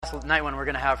last night one we're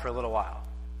going to have for a little while.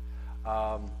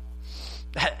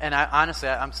 And honestly,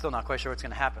 I'm still not quite sure what's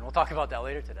going to happen. We'll talk about that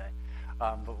later today.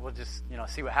 But we'll just,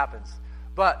 see what happens.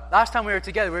 But last time we were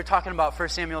together, we were talking about 1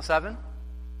 Samuel 7.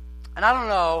 And I don't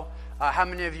know how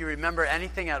many of you remember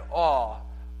anything at all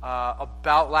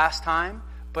about last time.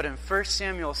 But in 1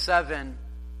 Samuel 7,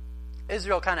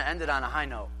 Israel kind of ended on a high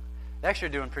note. They actually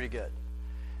were doing pretty good.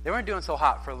 They weren't doing so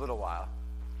hot for a little while.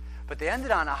 But they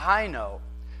ended on a high note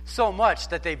so much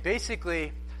that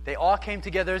they all came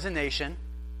together as a nation.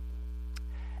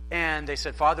 And they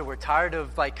said, Father, we're tired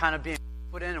of kind of being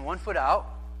one foot in and one foot out.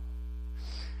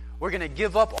 We're going to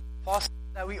give up all the false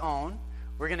that we own.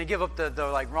 We're going to give up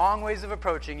the wrong ways of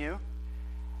approaching you.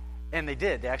 And they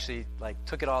did. They actually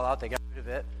took it all out. They got rid of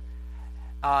it.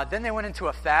 Then they went into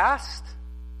a fast.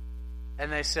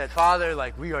 And they said, Father,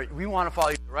 we want to follow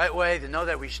you the right way, to know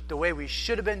that the way we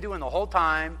should have been doing the whole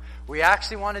time. We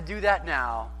actually want to do that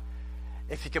now.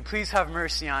 If you could please have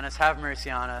mercy on us, have mercy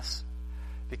on us.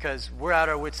 Because we're at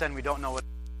our wits' end, we don't know what.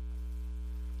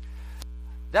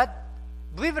 That,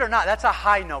 believe it or not, that's a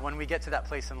high note when we get to that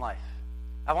place in life.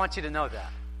 I want you to know that.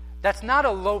 That's not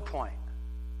a low point.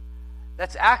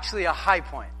 That's actually a high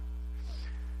point.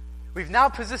 We've now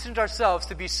positioned ourselves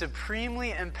to be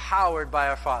supremely empowered by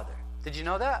our Father. Did you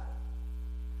know that?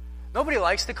 Nobody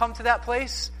likes to come to that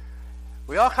place.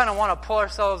 We all kind of want to pull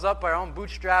ourselves up by our own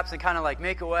bootstraps and kind of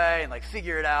make a way and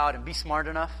figure it out and be smart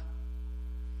enough.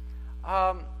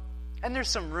 And there's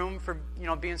some room for,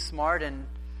 being smart and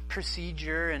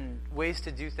procedure and ways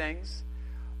to do things.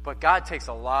 But God takes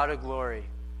a lot of glory.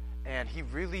 And He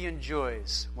really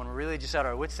enjoys when we're really just at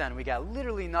our wits' end. We got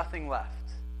literally nothing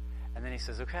left. And then He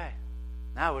says, okay,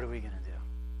 now what are we going to do?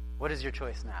 What is your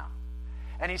choice now?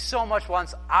 And He so much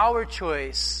wants our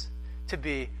choice to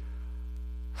be,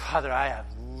 Father, I have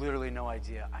literally no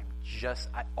idea.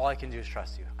 All I can do is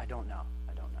trust you. I don't know.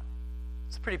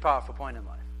 It's a pretty powerful point in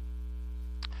life.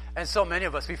 And so many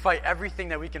of us, we fight everything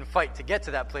that we can fight to get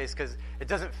to that place because it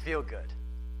doesn't feel good.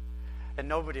 And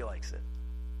nobody likes it.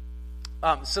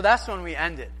 So that's when we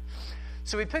ended.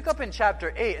 So we pick up in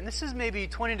chapter 8, and this is maybe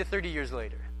 20 to 30 years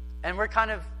later. And we're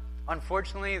kind of,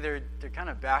 unfortunately, they're kind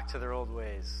of back to their old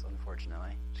ways,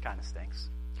 unfortunately, which kind of stinks.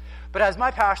 But as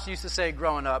my pastor used to say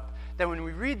growing up, that when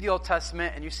we read the Old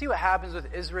Testament and you see what happens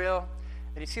with Israel,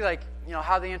 and you see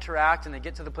how they interact and they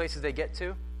get to the places they get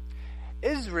to,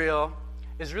 Israel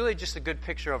is really just a good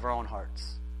picture of our own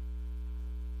hearts.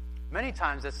 Many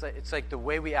times it's like the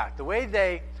way we act, the way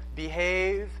they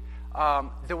behave,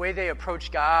 the way they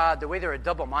approach God, the way they're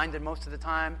double-minded most of the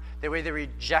time, the way they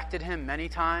rejected Him many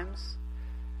times.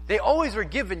 They always were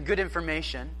given good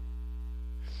information.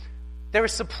 They were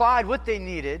supplied what they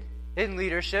needed in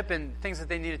leadership and things that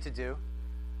they needed to do.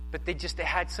 But they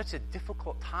had such a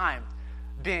difficult time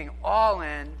being all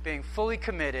in, being fully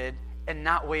committed, and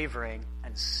not wavering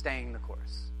and staying the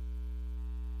course.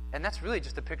 And that's really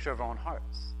just a picture of our own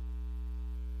hearts.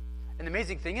 And the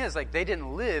amazing thing is, they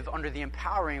didn't live under the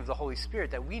empowering of the Holy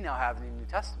Spirit that we now have in the New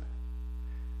Testament.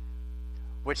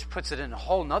 Which puts it in a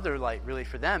whole nother light, really,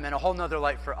 for them, and a whole nother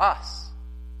light for us.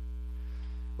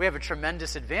 We have a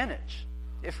tremendous advantage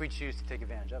if we choose to take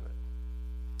advantage of it.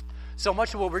 So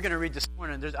much of what we're going to read this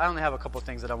morning, I only have a couple of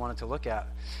things that I wanted to look at.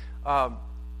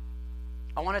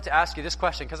 I wanted to ask you this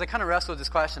question, because I kind of wrestled with this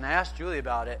question. I asked Julie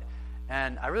about it,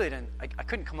 and I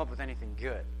couldn't come up with anything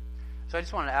good. So I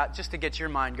just wanted to ask, just to get your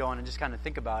mind going and just kind of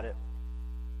think about it.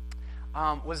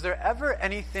 Was there ever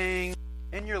anything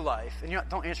in your life, and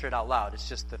don't answer it out loud, it's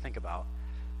just to think about,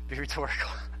 be rhetorical.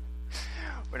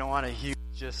 We don't want a huge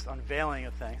just unveiling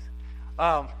of things.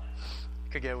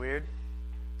 It could get weird.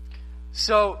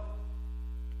 So,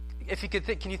 if you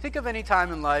could can you think of any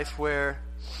time in life where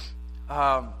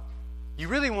you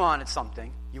really wanted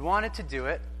something, you wanted to do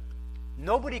it,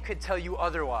 nobody could tell you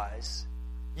otherwise,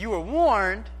 you were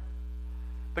warned,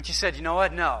 but you said, you know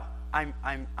what, no,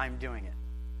 I'm doing it.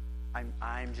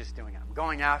 I'm just doing it. I'm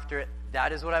going after it.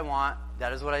 That is what I want.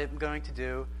 That is what I'm going to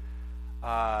do.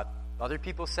 Other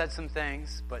people said some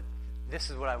things, but this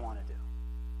is what I want to do.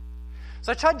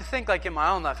 So I tried to think in my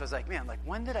own life. I was like, man,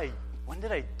 when did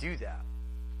I do that?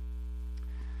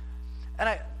 And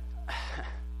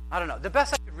I don't know. The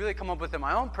best I could really come up with in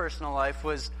my own personal life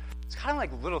was, it's kind of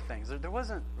like little things. There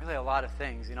wasn't really a lot of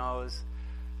things. It was,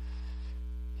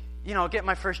 get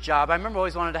my first job. I remember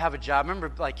always wanted to have a job. I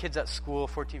remember kids at school,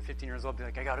 14, 15 years old, be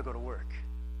like, I got to go to work.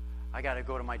 I got to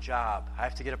go to my job. I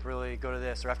have to get up early, go to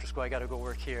this, or after school I got to go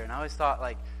work here. And I always thought,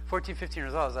 14, 15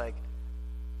 years old, I was like,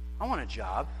 I want a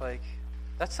job.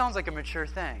 That sounds like a mature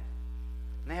thing.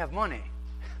 And they have money.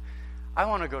 I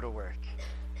want to go to work.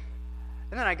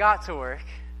 And then I got to work,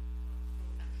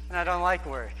 and I don't like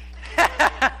work.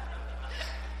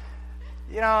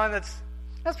 and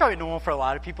that's probably normal for a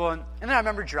lot of people. And then I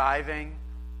remember driving.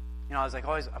 I was like,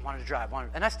 always, I wanted to drive.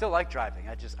 And I still like driving.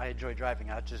 I enjoy driving.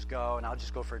 I'll just go, and I'll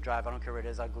just go for a drive. I don't care where it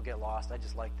is. I'll go get lost. I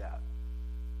just like that.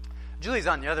 Julie's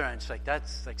on the other end. She's like,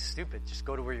 that's like stupid. Just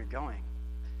go to where you're going.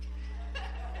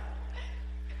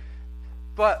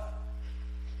 But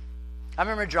I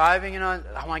remember driving,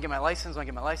 I want to get my license. Then I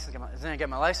get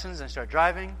my license, and I start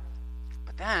driving.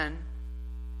 But then,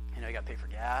 you got to pay for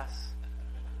gas.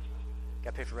 You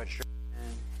got to pay for registration.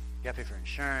 You got to pay for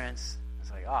insurance.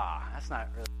 It's like, that's not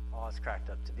really all it's cracked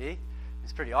up to be.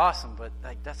 It's pretty awesome, but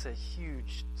like that's a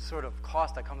huge sort of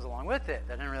cost that comes along with it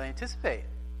that I didn't really anticipate.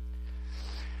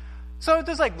 So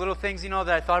there's like little things, that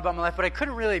I thought about in my life, but I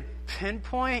couldn't really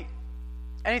pinpoint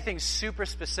anything super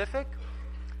specific.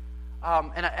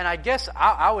 And I guess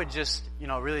I would just,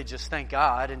 really just thank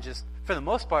God and just, for the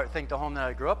most part, thank the home that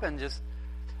I grew up in. Just,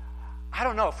 I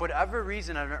don't know, for whatever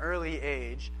reason at an early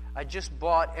age, I just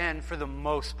bought in for the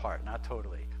most part, not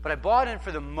totally, but I bought in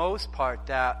for the most part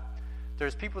that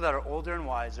there's people that are older and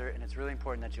wiser, and it's really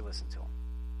important that you listen to them.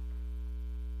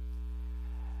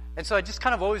 And so I just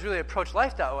kind of always really approached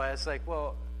life that way. It's like,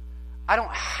 well, I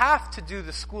don't have to do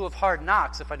the school of hard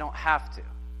knocks if I don't have to.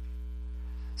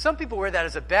 Some people wear that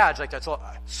as a badge, like that's all,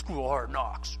 school of hard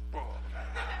knocks.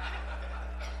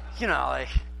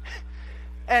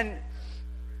 And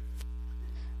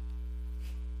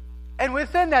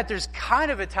within that, there's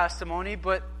kind of a testimony,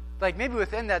 but like maybe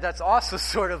within that, that's also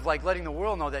sort of like letting the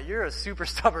world know that you're a super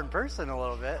stubborn person a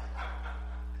little bit.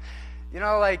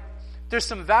 There's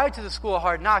some value to the school of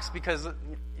hard knocks because,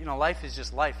 life is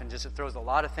just life and just it throws a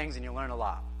lot of things and you learn a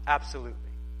lot. Absolutely.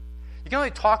 You can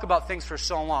only talk about things for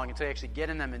so long until you actually get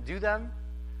in them and do them,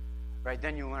 right?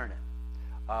 Then you learn it.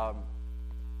 So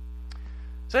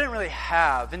I didn't really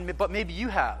have, but maybe you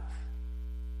have,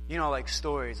 like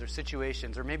stories or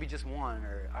situations, or maybe just one,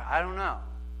 or I don't know.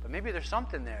 But maybe there's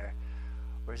something there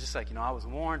where it's just like, I was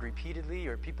warned repeatedly,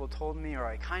 or people told me, or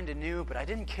I kind of knew, but I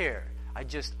didn't care. I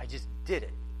just did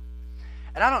it.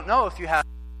 And I don't know if you have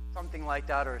something like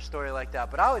that or a story like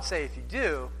that, but I would say if you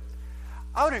do,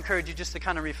 I would encourage you just to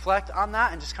kind of reflect on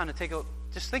that and just kind of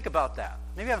just think about that.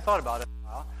 Maybe you haven't thought about it in a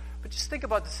while, but just think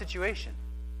about the situation.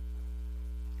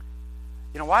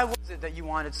 Why was it that you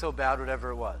wanted so bad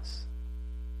whatever it was?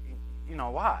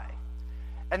 Why?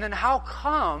 And then how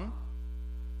come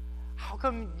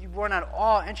you weren't at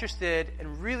all interested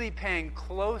in really paying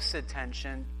close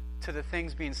attention to the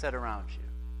things being said around you?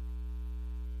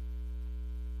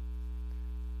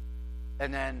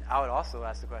 And then I would also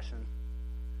ask the question,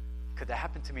 could that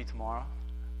happen to me tomorrow?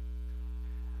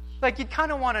 Like, you'd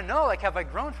kind of want to know, like, have I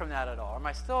grown from that at all? Or am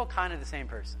I still kind of the same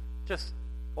person, just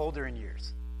older in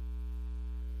years?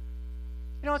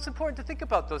 It's important to think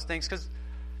about those things because,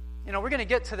 we're going to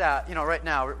get to that, right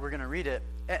now. We're going to read it.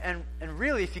 And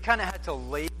really, if you kind of had to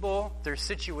label their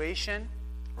situation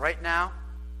right now,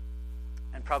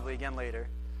 and probably again later,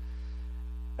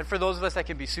 and for those of us that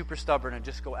can be super stubborn and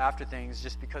just go after things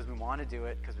just because we want to do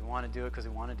it, because we want to do it, because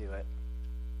we want to do it,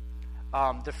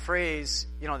 the phrase,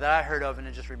 that I heard of, and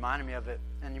it just reminded me of it,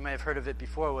 and you may have heard of it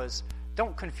before, was,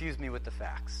 don't confuse me with the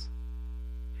facts.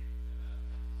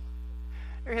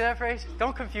 You hear that phrase?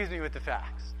 Don't confuse me with the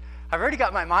facts. I've already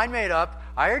got my mind made up.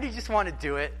 I already just want to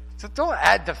do it. So don't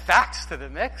add the facts to the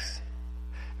mix.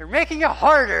 You're making it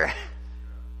harder.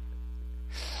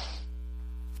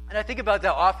 And I think about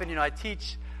that often. I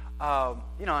teach,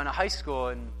 in a high school,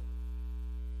 and,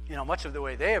 much of the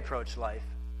way they approach life,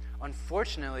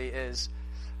 unfortunately, is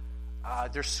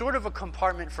there's sort of a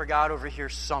compartment for God over here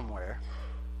somewhere.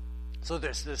 So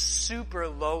there's this super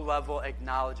low-level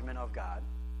acknowledgement of God.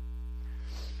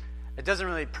 It doesn't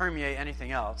really permeate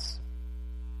anything else.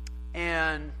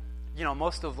 And,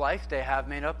 most of life they have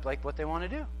made up like what they want to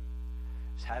do.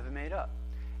 Just have it made up.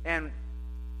 And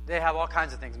they have all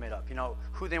kinds of things made up.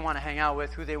 Who they want to hang out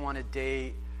with, who they want to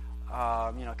date,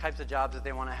 types of jobs that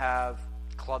they want to have,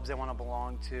 clubs they want to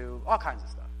belong to, all kinds of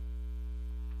stuff.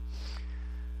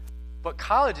 But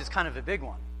college is kind of a big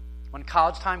one. When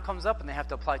college time comes up and they have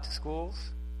to apply to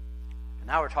schools, and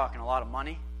now we're talking a lot of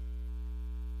money.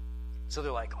 So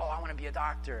they're like, I want to be a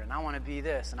doctor, and I want to be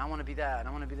this, and I want to be that, and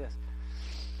I want to be this.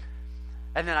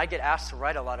 And then I get asked to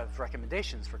write a lot of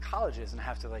recommendations for colleges, and I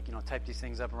have to type these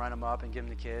things up and write them up and give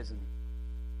them to kids. And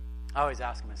I always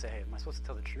ask them, I say, hey, am I supposed to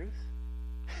tell the truth?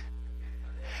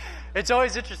 It's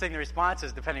always interesting, the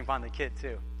responses, depending upon the kid,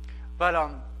 too. But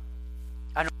I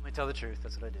normally tell the truth.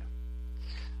 That's what I do.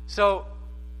 So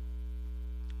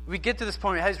we get to this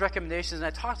point where I have these recommendations, and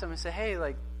I talk to them and say, hey,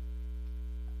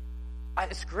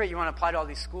 it's great. You want to apply to all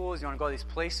these schools. You want to go to these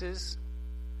places.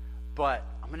 But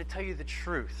I'm going to tell you the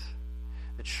truth.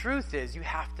 The truth is you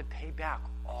have to pay back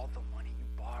all the money you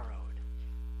borrowed.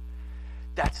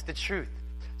 That's the truth.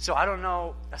 So I don't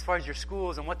know as far as your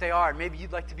schools and what they are. Maybe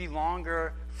you'd like to be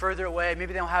longer, further away.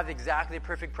 Maybe they don't have exactly the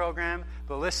perfect program.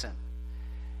 But listen,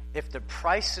 if the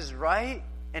price is right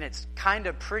and it's kind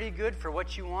of pretty good for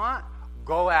what you want,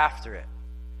 go after it.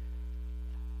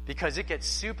 Because it gets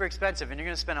super expensive and you're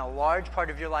going to spend a large part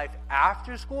of your life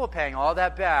after school paying all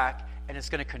that back, and it's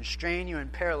going to constrain you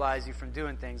and paralyze you from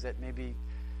doing things that maybe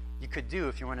you could do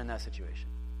if you weren't in that situation.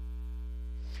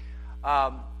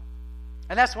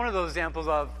 And that's one of those examples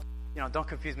of, don't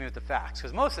confuse me with the facts.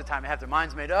 Because most of the time they have their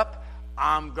minds made up.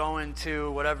 I'm going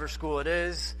to whatever school it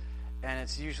is, and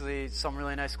it's usually some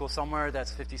really nice school somewhere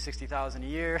that's $50,000, $60,000 a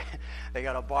year. They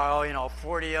got to borrow,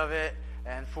 40 of it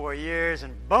in 4 years,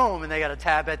 and boom, and they got a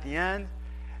tab at the end.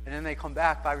 And then they come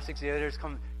back 5 or 6 years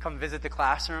later, come visit the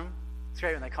classroom. It's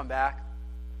great when they come back.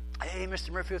 Hey,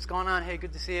 Mr. Murphy, what's going on? Hey,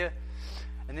 good to see you.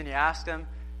 And then you ask them,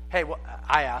 hey,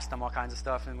 I ask them all kinds of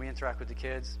stuff, and we interact with the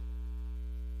kids.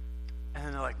 And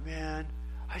then they're like, man,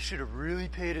 I should have really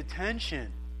paid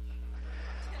attention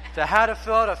to how to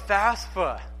fill out a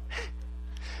FAFSA,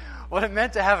 what it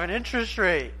meant to have an interest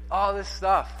rate, all this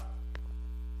stuff.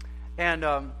 And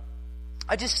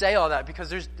I just say all that because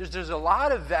there's a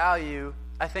lot of value,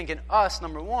 I think, in us,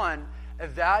 number one,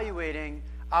 evaluating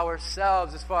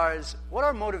ourselves as far as what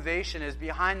our motivation is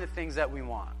behind the things that we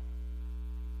want.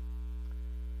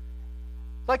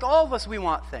 Like all of us, we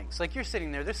want things. Like you're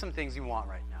sitting there's some things you want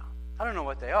right now. I don't know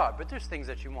what they are, but there's things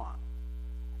that you want.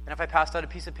 And if I passed out a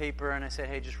piece of paper and I said,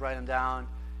 hey, just write them down,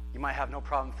 you might have no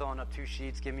problem filling up 2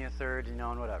 sheets, give me a third,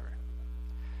 and whatever.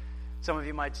 Some of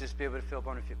you might just be able to fill up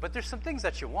on a few. But there's some things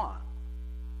that you want.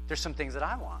 There's some things that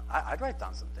I want. I'd write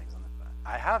down some things on the paper.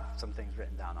 I have some things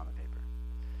written down on the paper.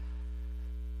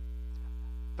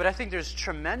 But I think there's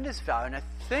tremendous value, and I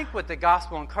think what the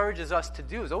gospel encourages us to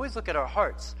do is always look at our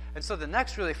hearts. And so the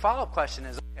next really follow-up question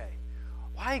is, okay,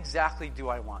 why exactly do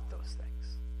I want those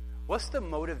things? What's the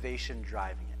motivation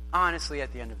driving it, honestly,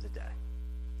 at the end of the day?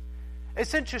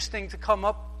 It's interesting to come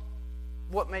up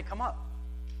what may come up.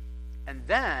 And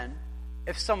then,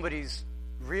 if somebody's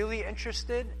really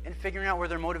interested in figuring out where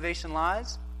their motivation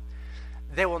lies,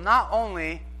 they will not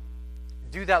only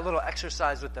do that little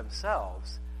exercise with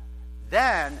themselves,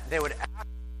 then they would add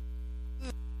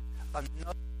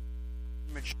another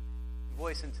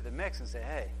voice into the mix and say,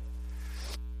 hey,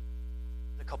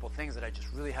 a couple things that I just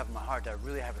really have in my heart that I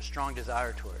really have a strong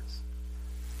desire towards.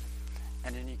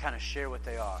 And then you kind of share what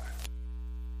they are.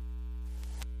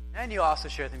 And you also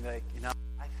share things like,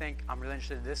 I think I'm really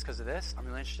interested in this because of this. I'm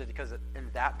really interested in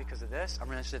that because of this. I'm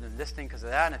really interested in this thing because of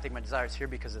that. And I think my desire is here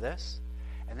because of this.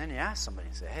 And then you ask somebody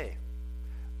and say, hey,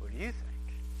 what do you think?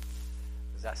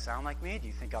 Does that sound like me? Do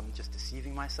you think I'm just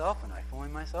deceiving myself and I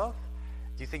fooling myself?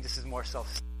 Do you think this is more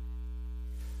self-centered?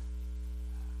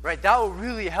 Right? That will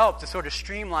really help to sort of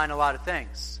streamline a lot of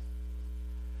things.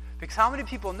 Because how many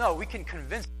people know we can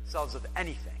convince ourselves of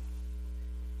anything?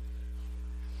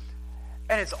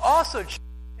 And it's also true,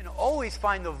 you can always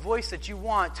find the voice that you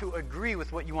want to agree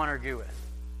with what you want to agree with.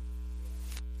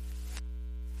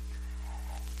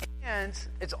 And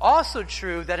it's also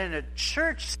true that in a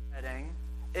church setting,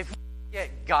 if we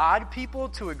get God people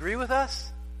to agree with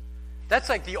us, that's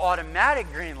like the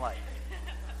automatic green light.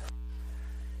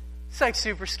 It's like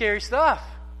super scary stuff.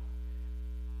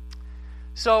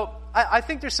 So I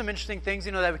think there's some interesting things,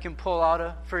 that we can pull out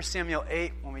of 1 Samuel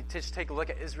 8 when we just take a look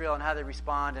at Israel and how they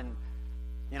respond. And,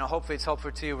 hopefully it's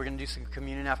helpful to you. We're going to do some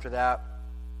communion after that.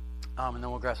 And then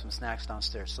we'll grab some snacks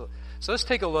downstairs. So let's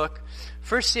take a look.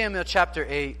 1 Samuel chapter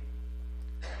 8.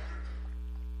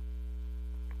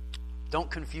 Don't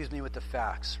confuse me with the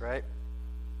facts, right?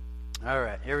 All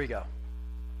right, here we go.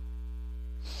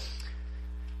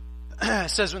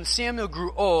 It says, when Samuel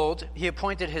grew old, he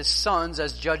appointed his sons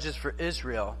as judges for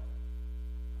Israel.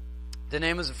 The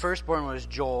name of the firstborn was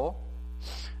Joel.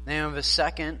 The name of his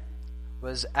second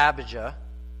was Abijah,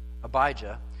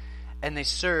 and they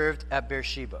served at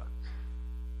Beersheba.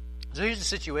 So here's the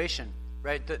situation,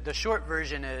 right? The short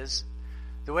version is,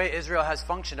 the way Israel has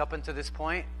functioned up until this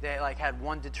point, they had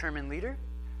one determined leader,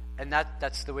 and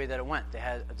that's the way that it went. They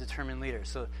had a determined leader.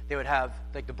 So they would have,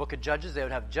 the book of Judges, they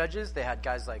would have judges. They had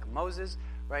guys like Moses,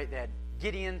 right? They had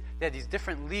Gideon. They had these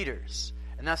different leaders,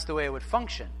 and that's the way it would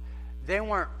function. They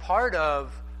weren't part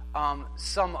of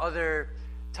some other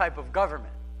type of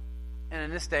government. And in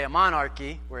this day, a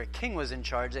monarchy, where a king was in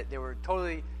charge,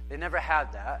 they never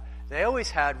had that. They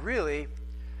always had, really,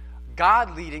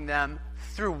 God leading them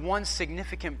through one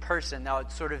significant person that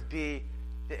would sort of be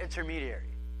the intermediary.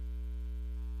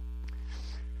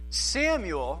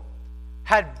 Samuel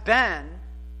had been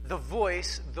the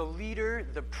voice, the leader,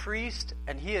 the priest,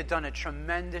 and he had done a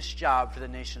tremendous job for the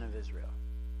nation of Israel.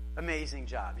 Amazing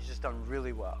job. He's just done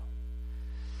really well.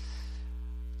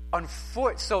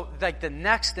 So, like, the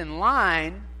next in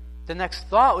line, the next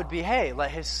thought would be, hey,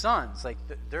 let his sons, like,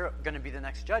 they're going to be the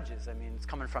next judges. I mean, it's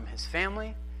coming from his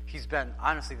family. He's been,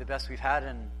 honestly, the best we've had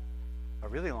in a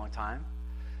really long time.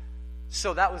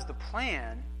 So that was the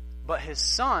plan, but his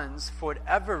sons, for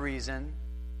whatever reason,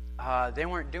 they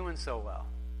weren't doing so well.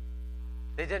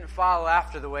 They didn't follow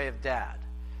after the way of dad.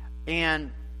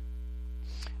 And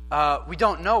we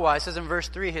don't know why. It says in verse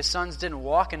 3, his sons didn't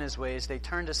walk in his ways. They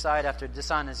turned aside after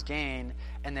dishonest gain,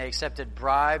 and they accepted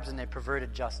bribes, and they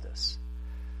perverted justice.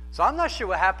 So I'm not sure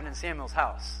what happened in Samuel's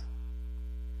house.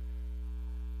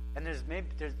 And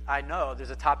I know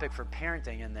there's a topic for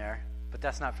parenting in there, but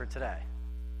that's not for today.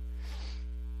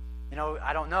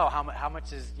 I don't know how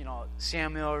much is,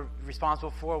 Samuel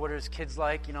responsible for. What are his kids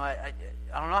like? I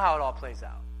don't know how it all plays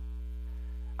out.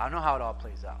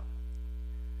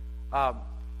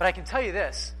 But I can tell you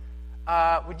this.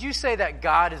 Would you say that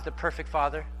God is the perfect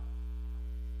father?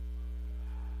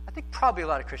 I think probably a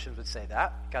lot of Christians would say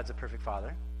that. God's a perfect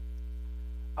father.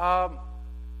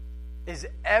 Is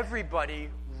everybody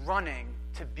running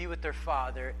to be with their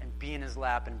father and be in his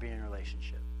lap and be in a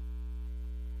relationship?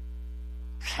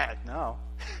 No.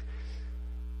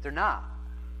 They're not.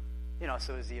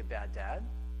 So is he a bad dad?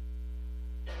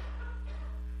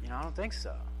 I don't think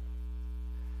so.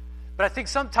 But I think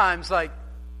sometimes,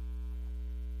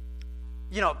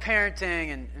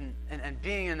 parenting and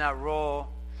being in that role,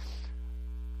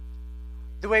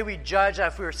 the way we judge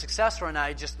if we were successful or not,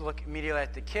 you just look immediately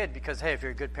at the kid because, hey, if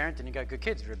you're a good parent, then you got good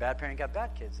kids. If you're a bad parent, you got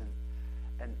bad kids.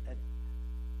 And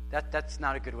that's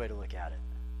not a good way to look at it.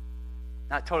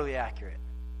 Not totally accurate.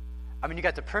 I mean, you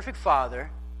got the perfect father,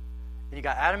 and you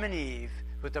got Adam and Eve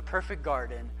with the perfect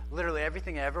garden, literally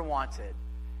everything they ever wanted,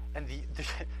 and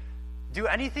do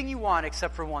anything you want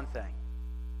except for one thing.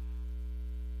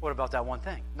 What about that one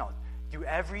thing? No, do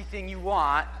everything you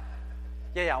want.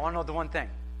 Yeah, I want to know the one thing.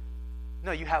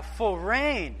 No, you have full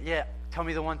reign. Yeah, tell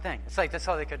me the one thing. It's like that's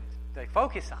all they could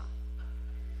focus on.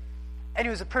 And he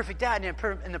was a perfect dad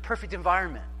in the perfect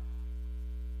environment.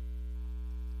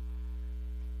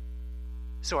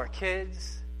 So our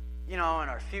kids, and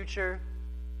our future,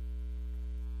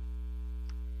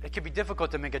 it can be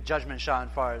difficult to make a judgment shot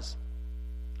as far as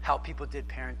how people did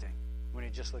parenting when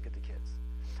you just look at the kids.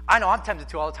 I know I'm tempted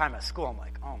to all the time at school. I'm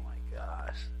like, oh my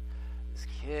gosh, this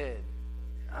kid,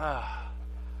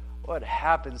 what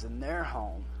happens in their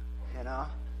home,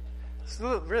 It's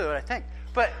really what I think.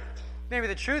 But maybe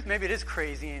the truth, maybe it is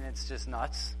crazy and it's just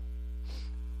nuts.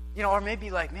 Or maybe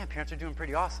man, parents are doing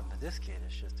pretty awesome, but this kid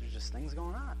is there's just things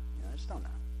going on. I just don't know.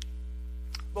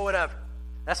 But whatever.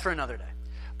 That's for another day.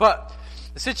 But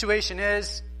the situation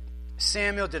is,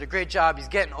 Samuel did a great job. He's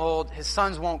getting old. His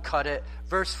sons won't cut it.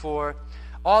 Verse 4,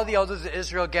 all the elders of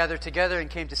Israel gathered together and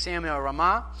came to Samuel at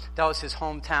Ramah. That was his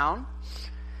hometown.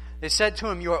 They said to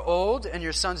him, you are old, and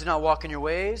your sons do not walk in your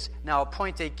ways. Now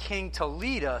appoint a king to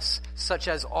lead us, such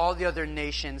as all the other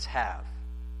nations have.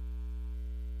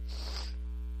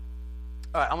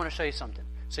 All right, I want to show you something.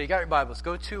 So you got your Bibles.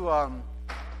 Go to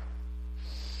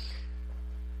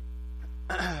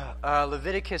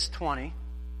Leviticus 20.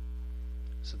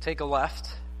 So take a left.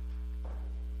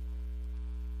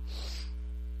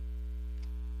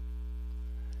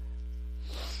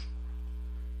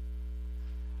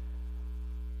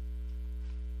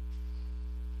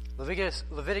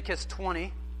 Leviticus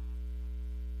 20,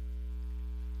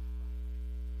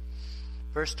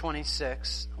 verse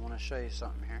 26. I want to show you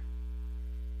something here.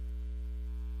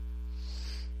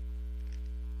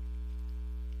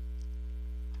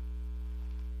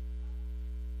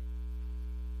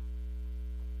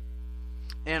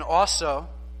 And also,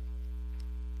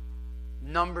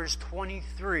 Numbers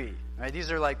 23. Right?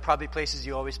 These are probably places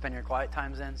you always spend your quiet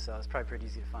times in, so it's probably pretty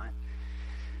easy to find.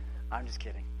 I'm just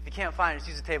kidding. If you can't find it, just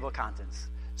use the table of contents.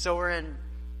 So we're in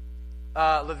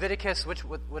Leviticus,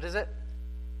 what is it?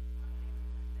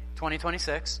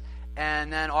 20:26.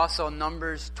 And then also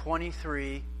Numbers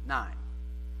 23:9.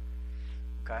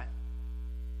 Okay?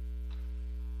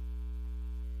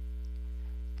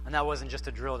 And that wasn't just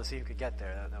a drill to see who could get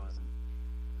there. That wasn't.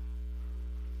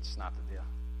 It's not the deal.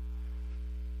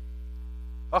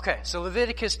 Okay, so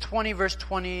Leviticus 20, verse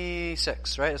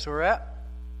 26, right? That's where we're at.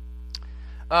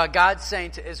 God's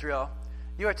saying to Israel,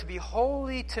 you are to be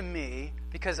holy to me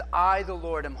because I, the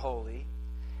Lord, am holy,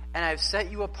 and I have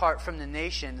set you apart from the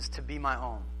nations to be my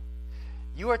own.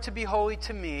 You are to be holy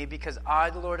to me because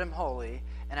I, the Lord, am holy,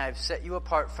 and I have set you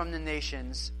apart from the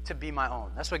nations to be my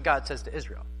own. That's what God says to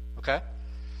Israel, okay?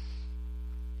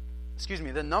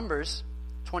 then Numbers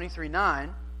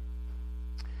 23:9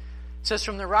 says,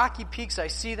 "From the rocky peaks I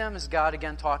see them," is God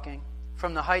again talking.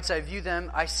 "From the heights I view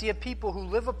them. I see a people who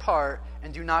live apart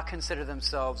and do not consider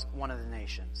themselves one of the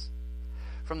nations.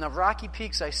 From the rocky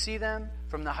peaks I see them.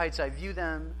 From the heights I view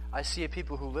them. I see a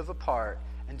people who live apart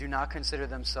and do not consider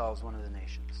themselves one of the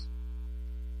nations."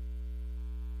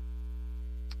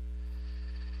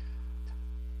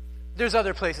 There's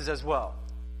other places as well.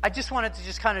 I just wanted to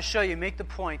just kind of show you, make the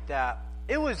point that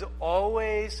it was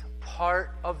always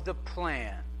part of the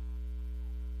plan,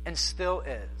 and still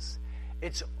is.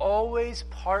 It's always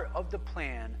part of the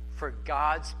plan for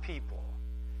God's people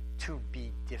to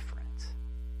be different.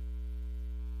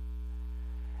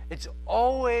 It's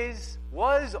always,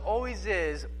 always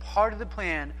is part of the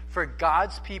plan for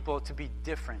God's people to be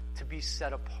different, to be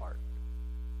set apart.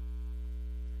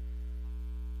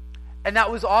 And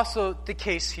that was also the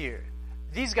case here.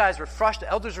 These guys were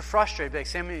frustrated, elders were frustrated. Like,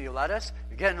 "Samuel, you let us?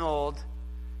 You're getting old.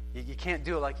 You can't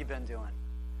do it like you've been doing.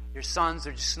 Your sons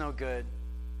are just no good.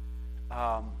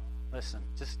 Listen,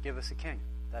 just give us a king.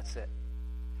 That's it."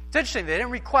 It's interesting, they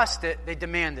didn't request it, they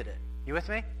demanded it. You with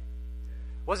me?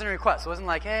 It wasn't a request. It wasn't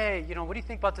like, "Hey, what do you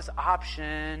think about this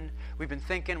option? We've been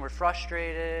thinking, we're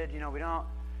frustrated, we don't."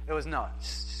 It was, "No,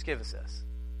 just give us this.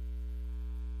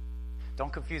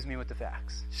 Don't confuse me with the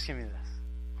facts. Just give me this."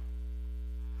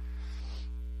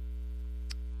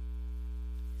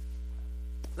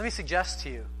 Let me suggest to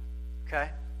you,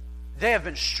 okay? They have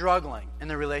been struggling in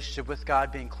their relationship with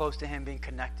God, being close to Him, being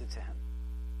connected to Him.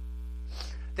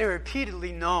 They were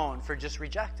repeatedly known for just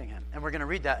rejecting Him. And we're going to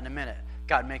read that in a minute.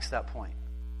 God makes that point.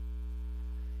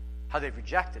 How they've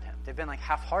rejected Him. They've been like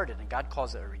half-hearted, and God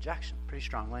calls it a rejection. Pretty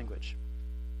strong language.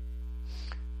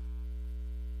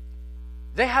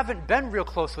 They haven't been real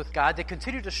close with God. They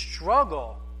continue to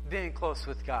struggle being close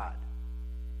with God.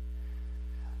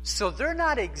 So they're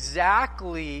not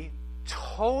exactly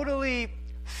totally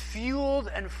fueled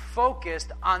and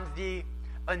focused on the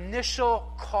initial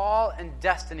call and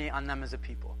destiny on them as a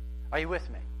people. Are you with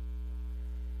me?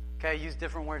 Okay, I used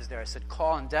different words there. I said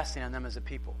call and destiny on them as a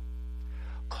people.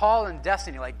 Call and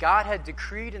destiny, like God had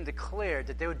decreed and declared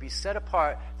that they would be set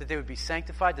apart, that they would be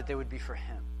sanctified, that they would be for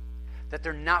Him. That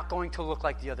they're not going to look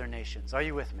like the other nations. Are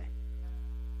you with me?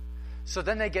 So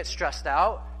then they get stressed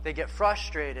out, they get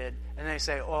frustrated, and they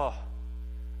say, "Oh,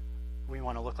 we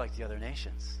want to look like the other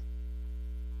nations."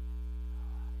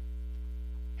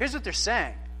 Here's what they're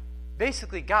saying.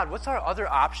 Basically, "God, what's our other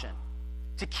option?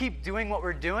 To keep doing what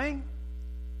we're doing?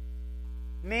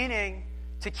 Meaning,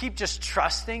 to keep just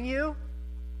trusting you?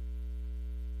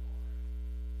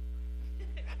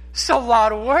 It's a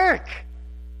lot of work.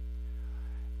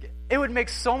 It would make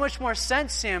so much more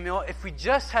sense, Samuel, if we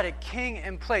just had a king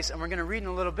in place." And we're going to read in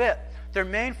a little bit. Their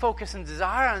main focus and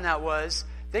desire on that was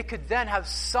they could then have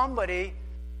somebody,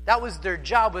 that was their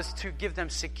job, was to give them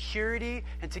security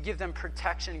and to give them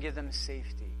protection and give them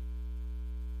safety.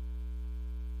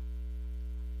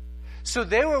 So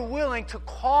they were willing to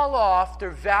call off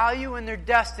their value and their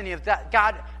destiny of that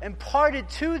God imparted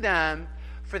to them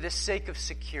for the sake of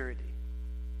security.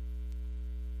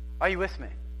 Are you with me?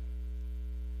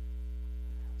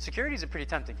 Security is a pretty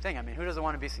tempting thing. I mean, who doesn't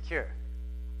want to be secure?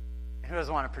 And who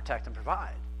doesn't want to protect and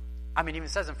provide? I mean, it even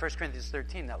says in 1 Corinthians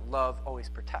 13 that love always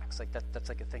protects. Like that's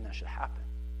like a thing that should happen.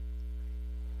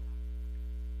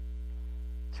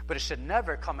 But it should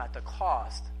never come at the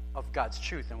cost of God's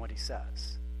truth and what He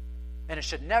says. And it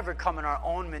should never come in our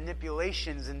own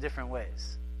manipulations in different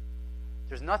ways.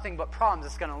 There's nothing but problems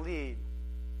that's going to lead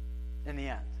in the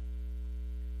end.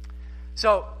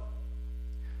 So,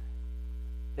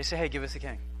 they say, "Hey, give us a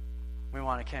king. We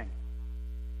want a king."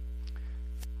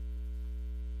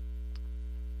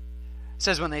 It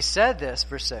says, when they said this,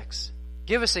 verse 6,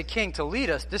 "Give us a king to lead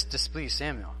us," this displeased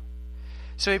Samuel.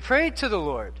 So he prayed to the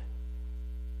Lord,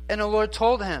 and the Lord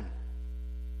told him,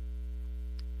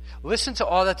 "Listen to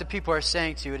all that the people are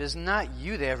saying to you. It is not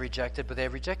you they have rejected, but they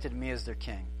have rejected me as their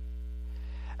king.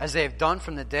 As they have done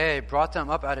from the day I brought them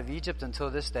up out of Egypt until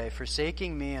this day,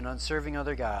 forsaking me and unserving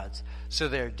other gods, so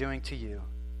they are doing to you.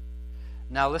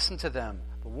 Now listen to them,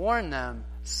 but warn them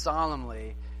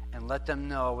solemnly, and let them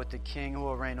know what the king who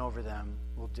will reign over them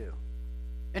will do."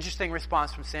 Interesting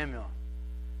response from Samuel.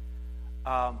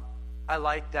 I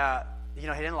like that. He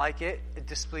didn't like it. It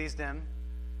displeased him.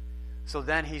 So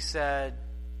then he said,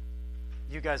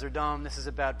 "You guys are dumb. This is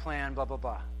a bad plan, blah, blah,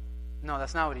 blah." No,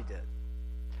 that's not what he did.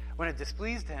 When it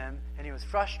displeased him and he was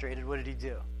frustrated, what did he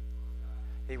do?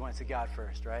 He went to God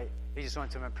first, right? He just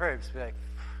went to him in prayer. Just be like,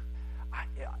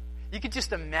 you could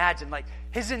just imagine, like,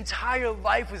 his entire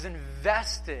life was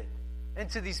invested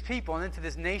into these people and into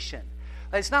this nation.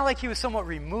 Like, it's not like he was somewhat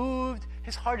removed.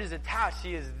 His heart is attached.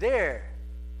 He is there.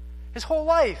 His whole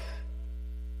life.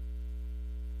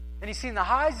 And he's seen the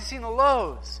highs, he's seen the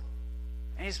lows.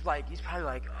 And he's probably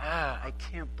like, I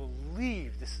can't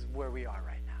believe this is where we are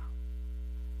right now.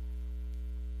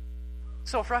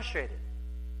 So frustrated.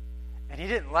 And he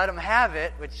didn't let him have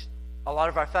it, which a lot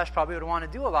of our flesh probably would want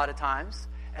to do a lot of times.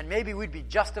 And maybe we'd be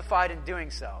justified in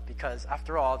doing so, because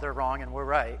after all, they're wrong and we're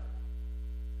right.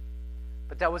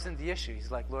 But that wasn't the issue.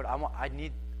 He's like, Lord, I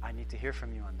need to hear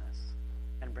from you on this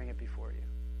and bring it before you.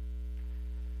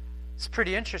 It's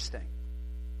pretty interesting.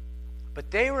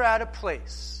 But they were at a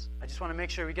place, I just want to make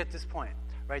sure we get this point,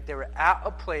 right? They were at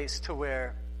a place to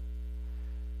where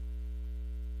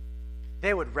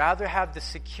they would rather have the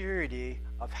security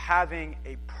of having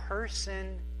a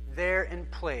person there in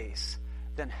place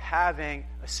than having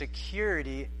a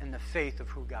security in the faith of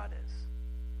who God is.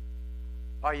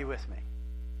 Are you with me?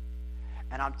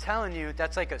 And I'm telling you,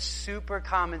 that's like a super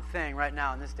common thing right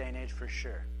now in this day and age for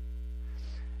sure.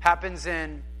 Happens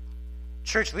in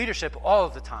church leadership all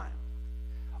of the time.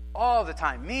 All the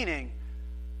time. Meaning,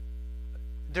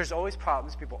 there's always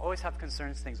problems. People always have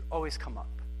concerns. Things always come up.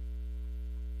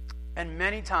 And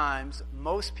many times,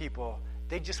 most people,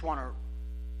 they just want to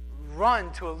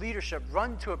run to a leadership,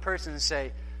 run to a person and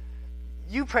say,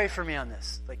 you pray for me on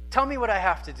this. Like, tell me what I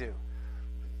have to do.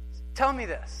 Tell me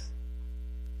this.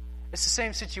 It's the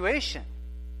same situation.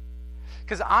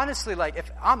 Because honestly, like,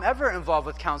 if I'm ever involved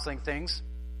with counseling things,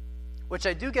 which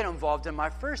I do get involved in, my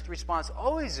first response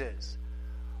always is,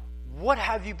 what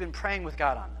have you been praying with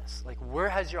God on this? Like, where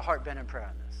has your heart been in prayer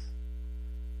on this?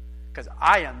 Because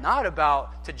I am not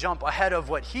about to jump ahead of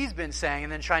what he's been saying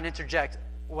and then try and interject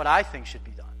what I think should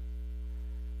be done.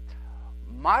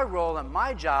 My role and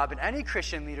my job, and any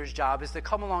Christian leader's job, is to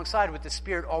come alongside what the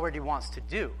Spirit already wants to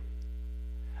do.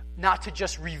 Not to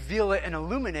just reveal it and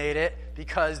illuminate it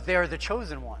because they're the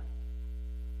chosen one.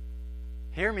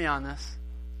 Hear me on this.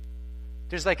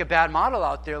 There's like a bad model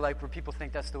out there, like where people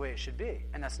think that's the way it should be.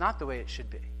 And that's not the way it should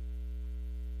be.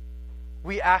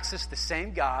 We access the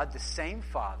same God, the same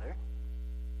Father.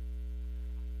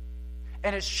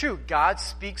 And it's true, God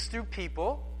speaks through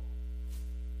people,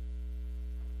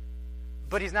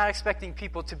 but he's not expecting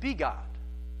people to be God.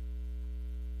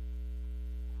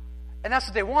 And that's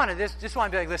what they wanted. They just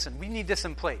want to be like, listen, we need this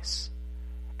in place.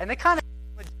 And they kind of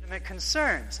have legitimate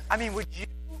concerns. I mean,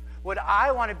 would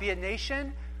I want to be a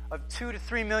nation of 2 to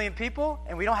 3 million people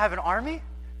and we don't have an army?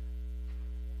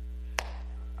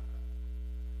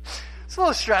 It's a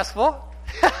little stressful.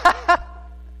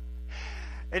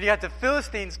 And you got the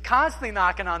Philistines constantly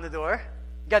knocking on the door.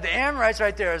 You got the Amorites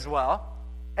right there as well.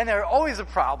 And they're always a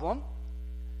problem.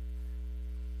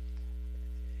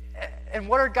 And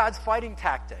what are God's fighting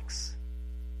tactics?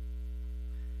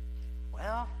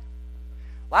 Well,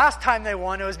 last time they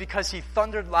won, it was because he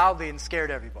thundered loudly and scared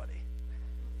everybody.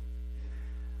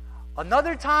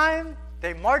 Another time,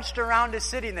 they marched around a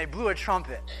city and they blew a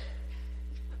trumpet.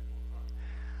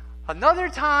 Another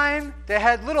time, they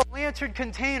had little lantern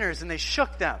containers and they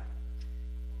shook them.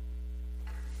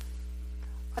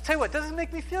 I'll tell you what, doesn't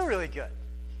make me feel really good.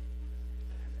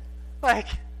 Like,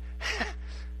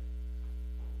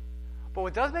 but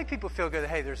what does make people feel good,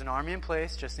 hey, there's an army in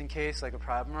place just in case like a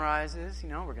problem arises,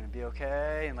 we're going to be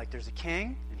okay. And like there's a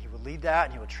king and he will lead that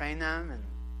and he will train them.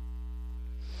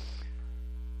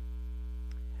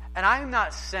 And I'm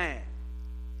not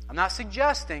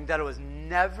suggesting that it was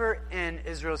never in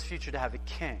Israel's future to have a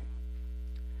king.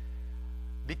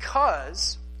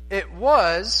 Because it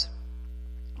was,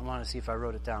 I want to see if I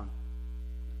wrote it down.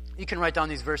 You can write down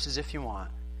these verses if you want.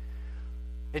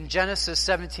 In Genesis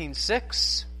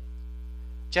 17:6,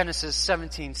 Genesis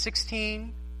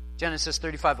 17:16, Genesis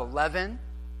 35:11,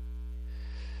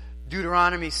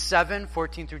 Deuteronomy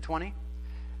 7:14 through 20.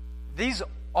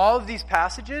 All of these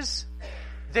passages,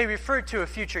 they refer to a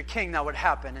future king that would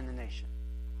happen in the nation.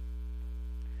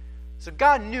 So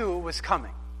God knew it was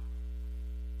coming.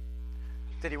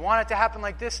 Did he want it to happen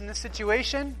like this in this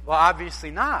situation? Well,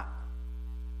 obviously not.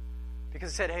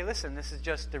 Because he said, hey, listen, this is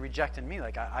just the rejecting me.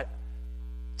 Like,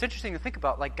 it's interesting to think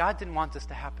about. Like, God didn't want this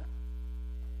to happen.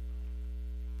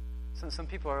 Some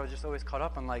people are just always caught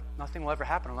up on, like, nothing will ever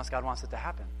happen unless God wants it to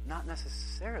happen. Not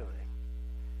necessarily.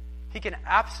 He can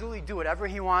absolutely do whatever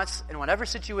he wants in whatever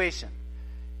situation.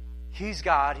 He's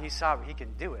God. He's sovereign. He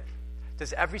can do it.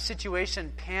 Does every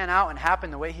situation pan out and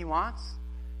happen the way he wants?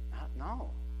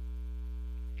 No.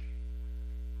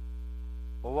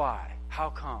 Well, why? How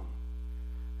come?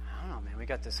 I don't know, man. We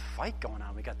got this fight going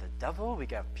on. We got the devil. We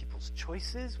got people's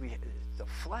choices. The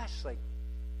flesh. Like,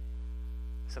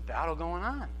 it's a battle going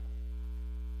on.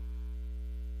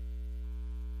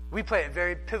 We play a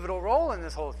very pivotal role in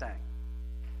this whole thing.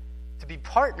 to be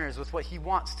partners with what he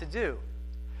wants to do.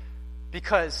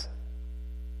 Because,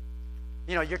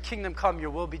 your kingdom come, your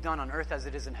will be done on earth as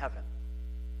it is in heaven.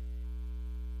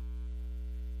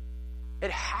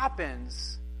 It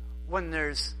happens when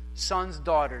there's sons,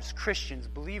 daughters, Christians,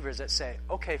 believers that say,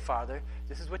 okay, Father,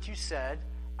 this is what you said.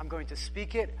 I'm going to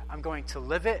speak it. I'm going to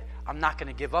live it. I'm not going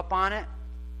to give up on it.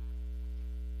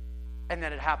 And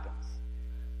then it happens.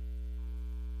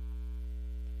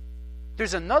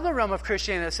 There's another realm of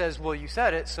Christianity that says, well, you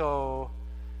said it, so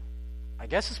I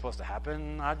guess it's supposed to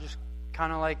happen. I'll just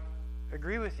kind of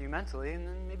agree with you mentally, and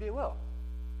then maybe it will.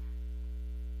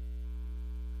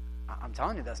 I'm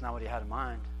telling you, that's not what he had in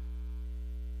mind.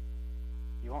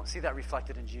 You won't see that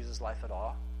reflected in Jesus' life at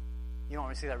all. You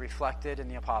won't see that reflected in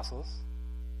the apostles.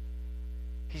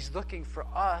 He's looking for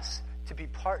us to be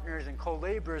partners and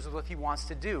co-laborers with what he wants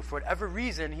to do. For whatever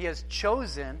reason, he has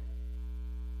chosen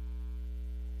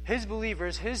his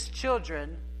believers, his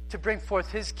children, to bring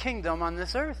forth his kingdom on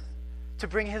this earth, to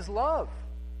bring his love,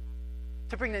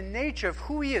 to bring the nature of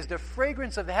who he is, the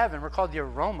fragrance of heaven. We're called the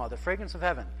aroma, the fragrance of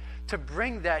heaven, to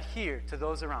bring that here to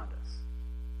those around us.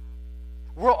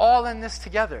 We're all in this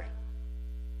together.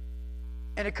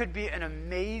 And it could be an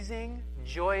amazing,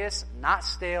 joyous, not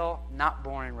stale, not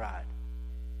boring ride,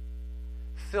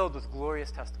 filled with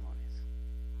glorious testimonies.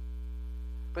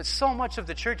 But so much of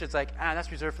the church, it's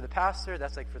that's reserved for the pastor,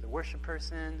 that's for the worship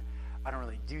person. I don't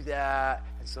really do that,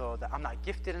 and so I'm not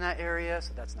gifted in that area,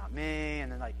 so that's not me.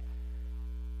 And then man,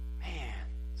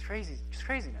 it's crazy. It's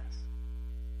craziness.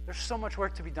 There's so much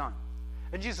work to be done.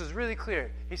 And Jesus was really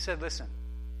clear. He said, listen,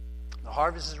 the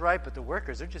harvest is ripe, but the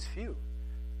workers are just few.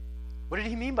 What did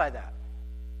he mean by that?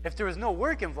 If there was no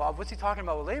work involved, what's he talking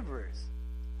about with laborers?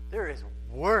 There is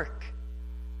work.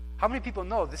 How many people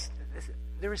know this?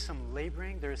 There is some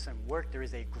laboring, there is some work, there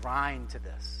is a grind to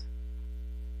this.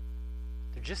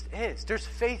 There just is. There's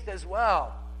faith as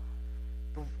well.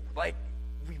 But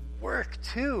we work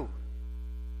too.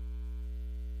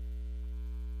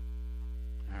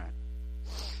 All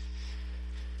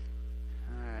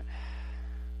right.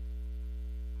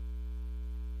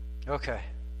 Okay.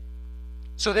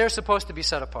 So they're supposed to be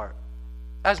set apart,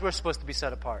 as we're supposed to be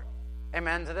set apart.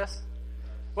 Amen to this?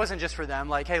 It wasn't just for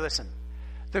them. Hey, listen.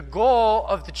 The goal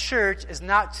of the church is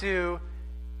not to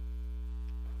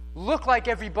look like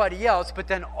everybody else, but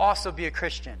then also be a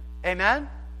Christian. Amen?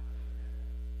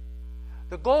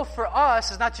 The goal for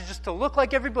us is not just to look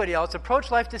like everybody else,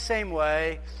 approach life the same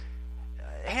way,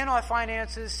 handle our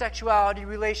finances, sexuality,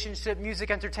 relationship, music,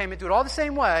 entertainment, do it all the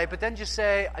same way, but then just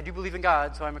say, I do believe in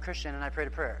God, so I'm a Christian and I pray a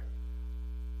prayer.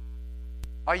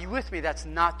 Are you with me? That's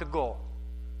not the goal.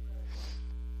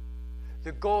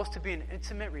 The goal is to be in an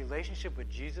intimate relationship with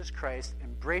Jesus Christ,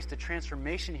 embrace the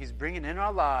transformation he's bringing in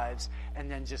our lives, and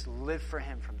then just live for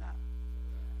him from that.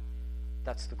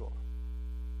 That's the goal.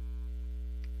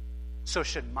 So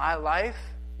should my life,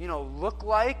 look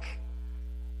like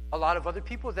a lot of other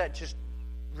people that just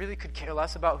really could care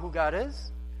less about who God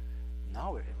is?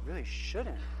 No, it really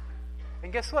shouldn't.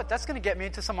 And guess what? That's going to get me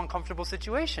into some uncomfortable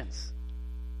situations.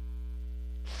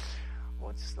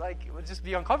 We'll just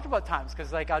be uncomfortable at times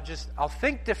because I'll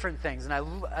think different things and I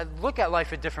look at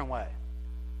life a different way.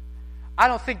 I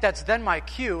don't think that's then my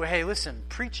cue. Hey, listen,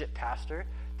 preach it, pastor.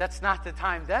 That's not the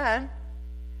time then.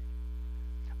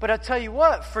 But I'll tell you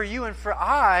what, for you and for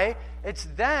I, it's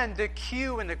then the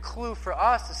cue and the clue for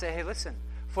us to say, hey, listen,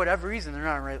 for whatever reason, they're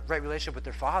not in a right relationship with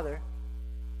their father.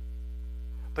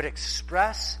 But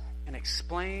express and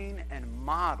explain and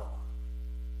model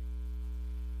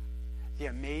the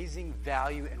amazing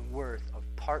value and worth of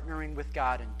partnering with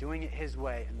God and doing it his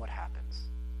way, and what happens.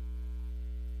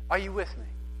 Are you with me?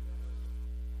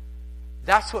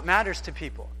 That's what matters to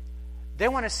people. They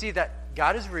want to see that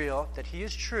God is real, that he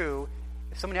is true.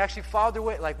 If somebody actually followed their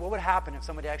way, what would happen if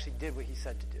somebody actually did what he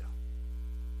said to do?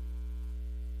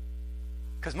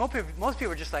 Because most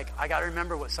people are just I got to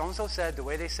remember what so-and-so said, the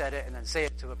way they said it, and then say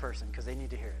it to a person because they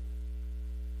need to hear it.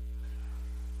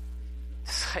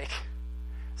 It's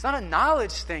it's not a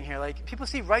knowledge thing here. People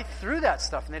see right through that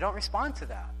stuff and they don't respond to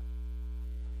that.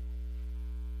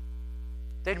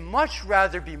 They'd much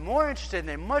rather be more interested and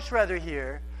they'd much rather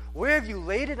hear, where have you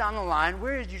laid it on the line?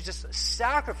 Where are you just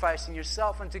sacrificing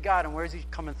yourself unto God, and where is he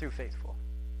coming through faithful?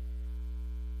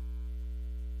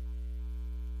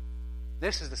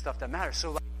 This is the stuff that matters.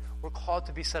 So we're called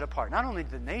to be set apart. Not only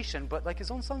the nation, but his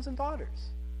own sons and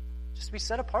daughters. Just to be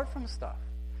set apart from stuff.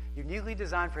 Uniquely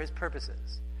designed for his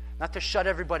purposes. Not to shut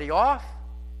everybody off,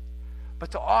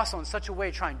 but to also in such a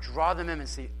way try and draw them in and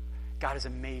see, God is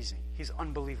amazing. He's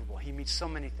unbelievable. He meets so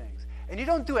many things. And you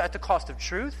don't do it at the cost of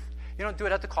truth. You don't do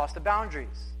it at the cost of boundaries.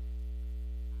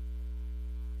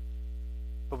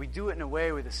 But we do it in a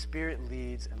way where the Spirit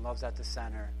leads and loves at the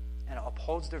center and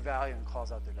upholds their value and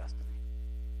calls out their destiny.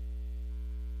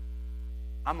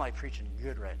 I'm like preaching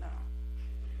good right now.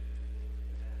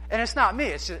 And it's not me.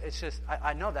 It's just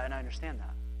I know that and I understand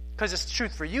that. Because it's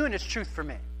truth for you and it's truth for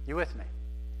me. You with me?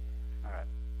 All right.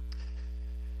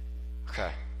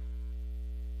 Okay.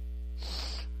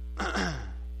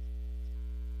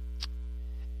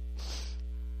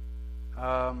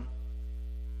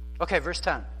 Okay, verse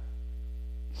 10.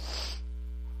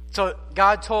 So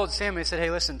God told Samuel, he said, hey,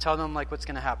 listen, tell them like what's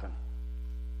going to happen.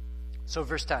 So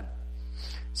verse 10.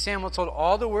 Samuel told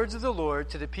all the words of the Lord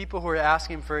to the people who were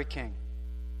asking for a king.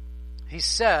 He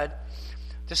said,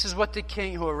 this is what the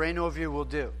king who will reign over you will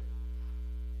do.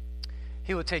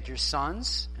 He will take your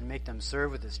sons and make them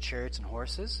serve with his chariots and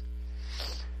horses.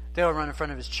 They will run in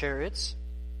front of his chariots.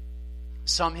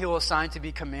 Some he will assign to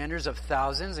be commanders of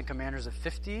thousands and commanders of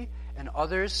 50, and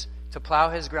others to plow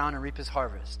his ground and reap his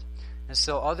harvest, and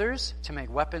still others to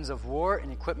make weapons of war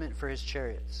and equipment for his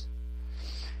chariots.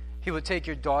 He will take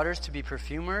your daughters to be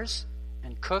perfumers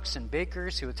and cooks and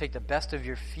bakers. He will take the best of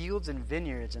your fields and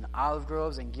vineyards and olive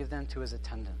groves and give them to his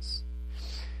attendants.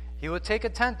 He will take a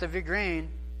tenth of your grain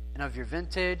and of your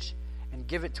vintage and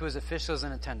give it to his officials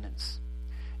and attendants.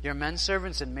 Your men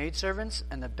servants and maidservants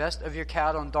and the best of your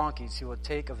cattle and donkeys he will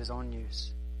take of his own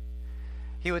use.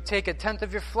 He will take a tenth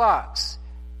of your flocks,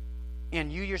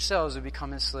 and you yourselves will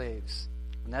become his slaves.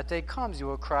 When that day comes, you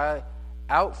will cry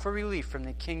out for relief from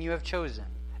the king you have chosen,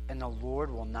 and the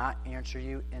Lord will not answer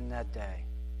you in that day.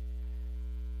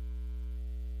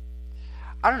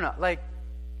 I don't know, like,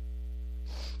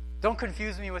 don't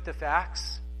confuse me with the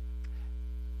facts.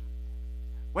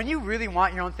 When you really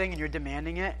want your own thing and you're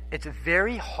demanding it, it's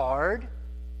very hard.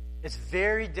 It's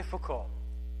very difficult.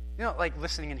 You know, like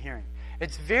listening and hearing.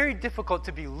 It's very difficult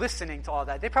to be listening to all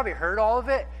that. They probably heard all of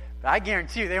it, but I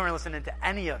guarantee you they weren't listening to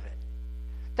any of it.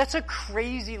 That's a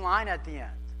crazy line at the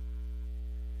end.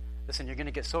 Listen, you're going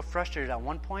to get so frustrated at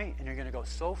one point, and you're going to go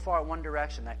so far in one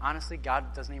direction that honestly,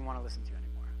 God doesn't even want to listen to you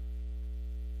anymore.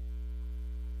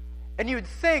 And you would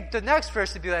think the next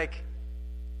verse would be like,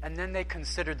 and then they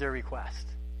considered their request.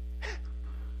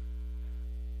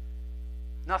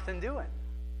 Nothing doing.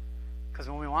 Because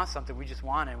when we want something, we just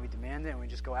want it, and we demand it, and we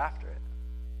just go after it.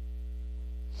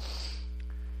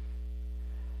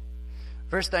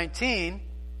 Verse 19,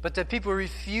 but the people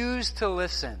refused to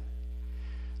listen.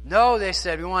 No, they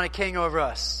said, we want a king over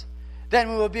us.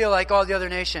 Then we will be like all the other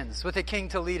nations, with a king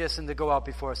to lead us and to go out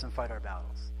before us and fight our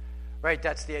battles. Right?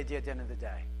 That's the idea at the end of the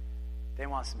day. They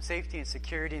want some safety and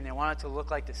security, and they want it to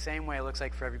look like the same way it looks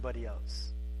like for everybody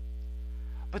else.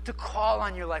 But the call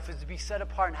on your life is to be set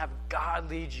apart and have God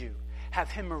lead you. Have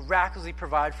him miraculously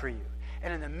provide for you.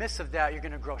 And in the midst of that, you're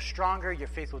going to grow stronger, your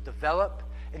faith will develop,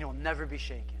 and you'll never be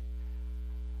shaken.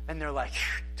 And they're like,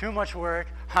 too much work,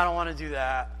 I don't want to do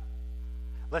that.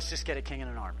 Let's just get a king and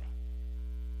an army.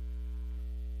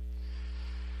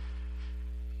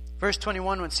 Verse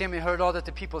 21, when Samuel heard all that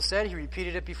the people said, he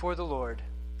repeated it before the Lord.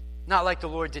 Not like the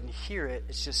Lord didn't hear it,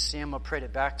 it's just Samuel prayed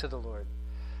it back to the Lord.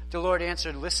 The Lord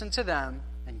answered, listen to them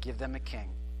and give them a king.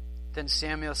 Then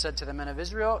Samuel said to the men of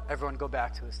Israel, everyone go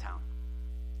back to his town.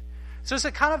 So it's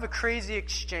a kind of a crazy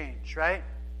exchange, right?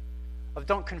 Of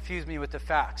don't confuse me with the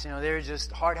facts. You know, they were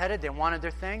just hard-headed. They wanted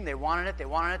their thing. They wanted it. They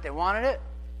wanted it. They wanted it.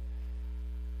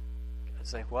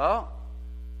 It's like, well,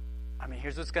 I mean,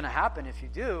 here's what's going to happen if you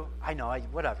do. I know,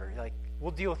 whatever. Like,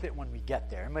 we'll deal with it when we get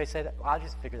there. Everybody say that? Well, I'll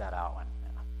just figure that out when,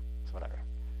 it's whatever.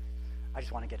 I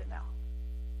just want to get it now.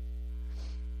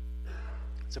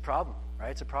 It's a problem, right?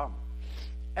 It's a problem.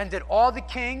 And did all the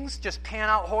kings just pan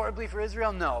out horribly for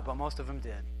Israel? No, but most of them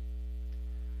did.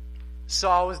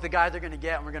 Saul was the guy they're going to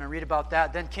get, and we're going to read about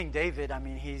that. Then King David, I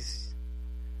mean,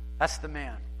 that's the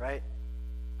man, right?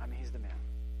 I mean, he's the man.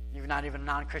 You're not even a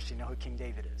non-Christian, you know who King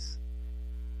David is.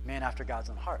 Man after God's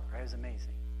own heart, right? It was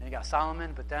amazing. Then you got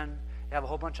Solomon, but then you have a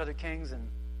whole bunch of other kings, and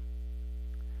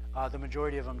the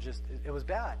majority of them it was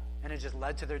bad. And it just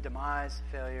led to their demise,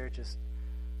 failure, just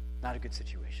not a good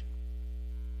situation.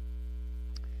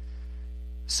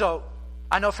 So,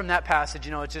 I know from that passage,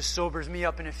 you know, it just sobers me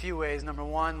up in a few ways. Number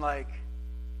one, like,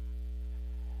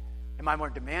 am I more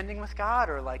demanding with God,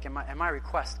 or like, am I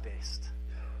request-based?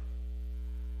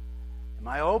 Am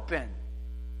I open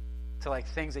to like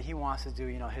things that he wants to do,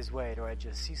 you know, his way? Or I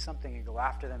just see something and go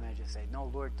after them and I just say, no,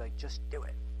 Lord, like, just do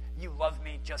it. You love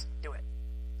me, just do it.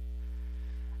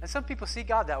 And some people see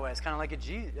God that way. It's kind of like a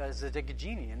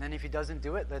genie. And then if he doesn't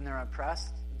do it, then they're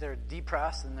oppressed, they're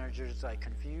depressed, and they're just like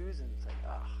confused. And it's like,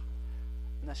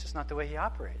 and that's just not the way he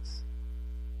operates.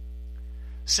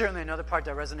 Certainly another part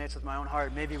that resonates with my own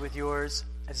heart, maybe with yours,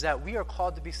 is that we are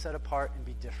called to be set apart and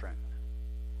be different.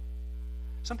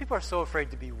 Some people are so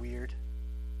afraid to be weird.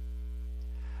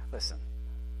 Listen,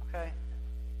 okay?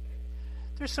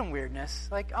 There's some weirdness.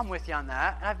 Like, I'm with you on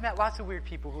that. And I've met lots of weird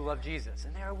people who love Jesus,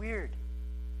 and they are weird.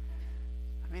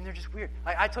 I mean, they're just weird.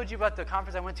 I told you about the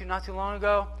conference I went to not too long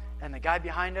ago, and the guy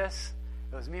behind us,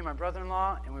 it was me and my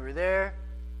brother-in-law, and we were there,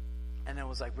 and it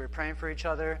was like we were praying for each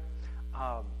other.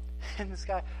 And this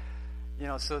guy,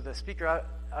 so the speaker, I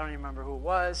don't even remember who it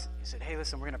was, he said, hey,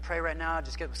 listen, we're going to pray right now.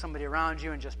 Just get somebody around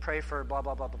you and just pray for blah,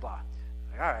 blah, blah, blah, blah.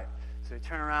 Like, all right. So we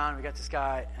turn around, we got this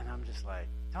guy, and I'm just like,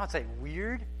 it's like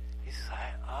weird. He's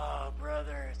like, oh,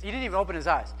 brothers. He didn't even open his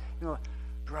eyes.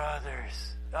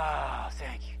 Brothers. Oh,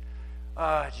 thank you.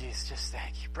 Oh, jeez, just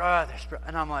thank you. Brothers.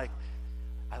 And I'm like,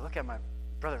 I look at my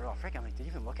brother-in-law, Frank, I'm like, did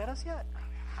you even look at us yet?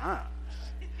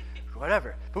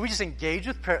 Whatever. But we just engage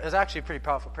with prayer. It was actually a pretty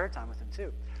powerful prayer time with him,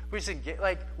 too. We just engage.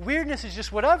 Like, weirdness is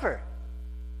just whatever.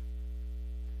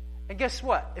 And guess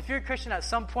what? If you're a Christian, at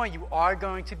some point, you are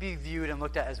going to be viewed and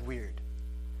looked at as weird.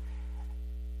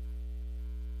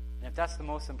 And if that's the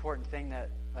most important thing that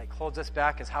holds us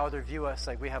back is how others view us,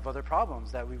 we have other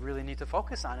problems that we really need to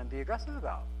focus on and be aggressive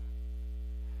about.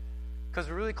 Because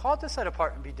we're really called to set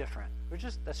apart and be different.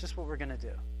 That's just what we're going to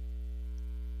do.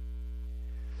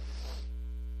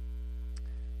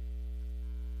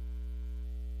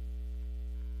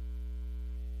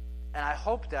 And I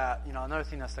hope that, another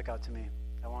thing that stuck out to me,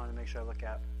 I wanted to make sure I look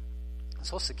at, this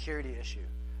whole security issue.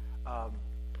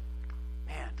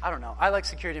 I don't know. I like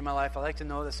security in my life. I like to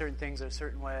know that certain things are a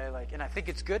certain way, and I think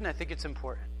it's good and I think it's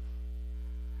important.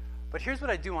 But here's what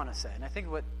I do want to say, and I think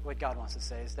what God wants to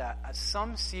say is that at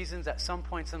some seasons, at some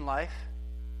points in life,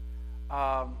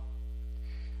 that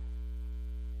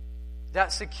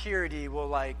security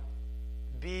will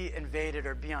be invaded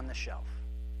or be on the shelf.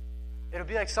 It'll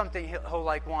be like something he'll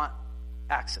want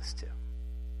access to.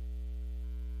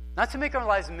 Not to make our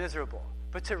lives miserable,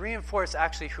 but to reinforce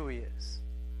actually who he is.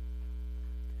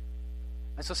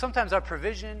 And so sometimes our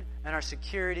provision and our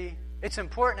security, it's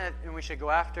important and we should go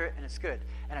after it and it's good.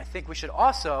 And I think we should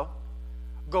also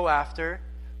go after,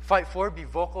 fight for, be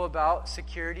vocal about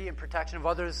security and protection of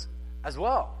others as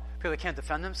well. People that can't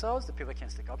defend themselves, the people that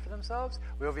can't stick up for themselves.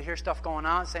 We overhear stuff going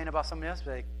on, saying about somebody else,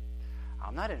 like,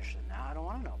 I'm not interested in that. I don't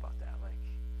want to know about that.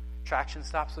 Traction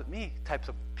stops with me types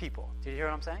of people. Do you hear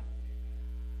what I'm saying?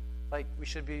 We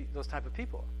should be those type of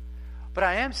people. But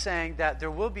I am saying that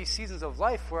there will be seasons of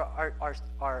life where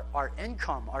our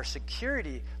income, our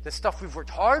security, the stuff we've worked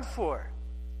hard for,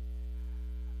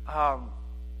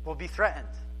 will be threatened.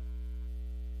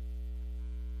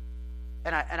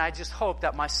 And I just hope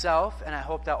that myself, and I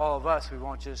hope that all of us, we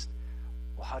won't just,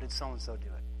 well, how did so-and-so do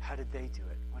it? How did they do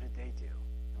it? What did they do?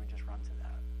 And we just run to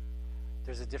that.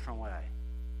 There's a different way.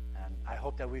 And I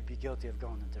hope that we'd be guilty of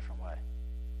going a different way.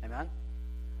 Amen?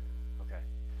 Okay.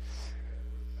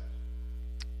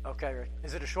 Okay, Rick.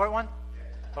 Is it a short one?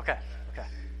 Okay. Okay.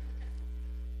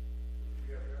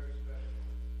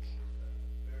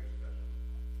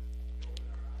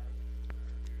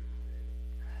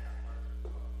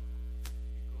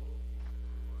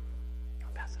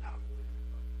 I'll pass it out.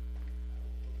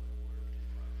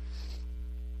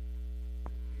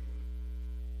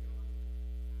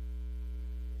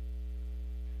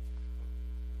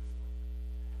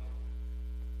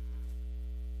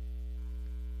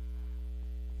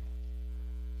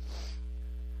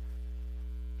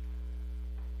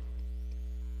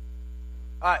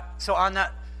 All right,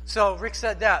 so Rick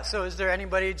said that. So is there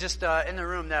anybody just in the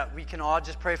room that we can all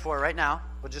just pray for right now?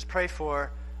 We'll just pray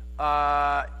for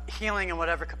healing in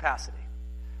whatever capacity.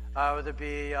 Whether it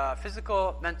be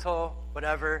physical, mental,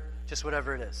 whatever, just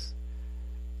whatever it is.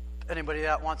 Anybody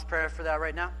that wants prayer for that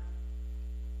right now?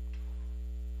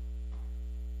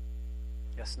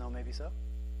 Yes, no, maybe so.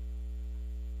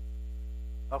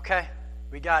 Okay,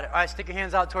 we got it. All right, stick your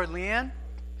hands out toward Leanne.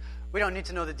 We don't need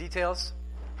to know the details.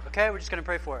 Okay, we're just going to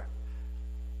pray for her.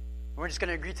 We're just going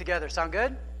to agree together. Sound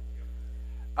good?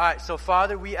 All right, so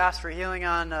Father, we ask for healing in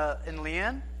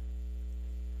Leanne.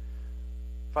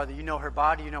 Father, you know her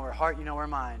body, you know her heart, you know her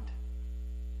mind.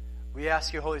 We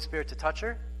ask your Holy Spirit to touch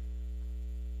her.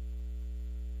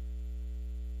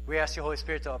 We ask your Holy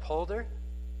Spirit to uphold her.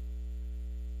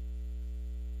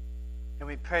 And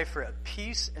we pray for a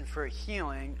peace and for a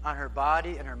healing on her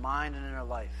body and her mind and in her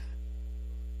life.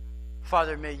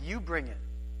 Father, may you bring it.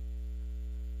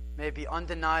 May it be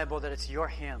undeniable that it's your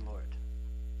hand, Lord.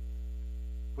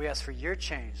 We ask for your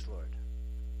change, Lord.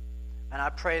 And I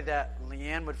pray that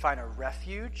Leanne would find a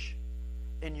refuge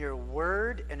in your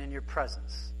word and in your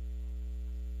presence.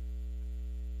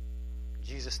 In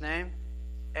Jesus' name,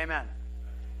 amen.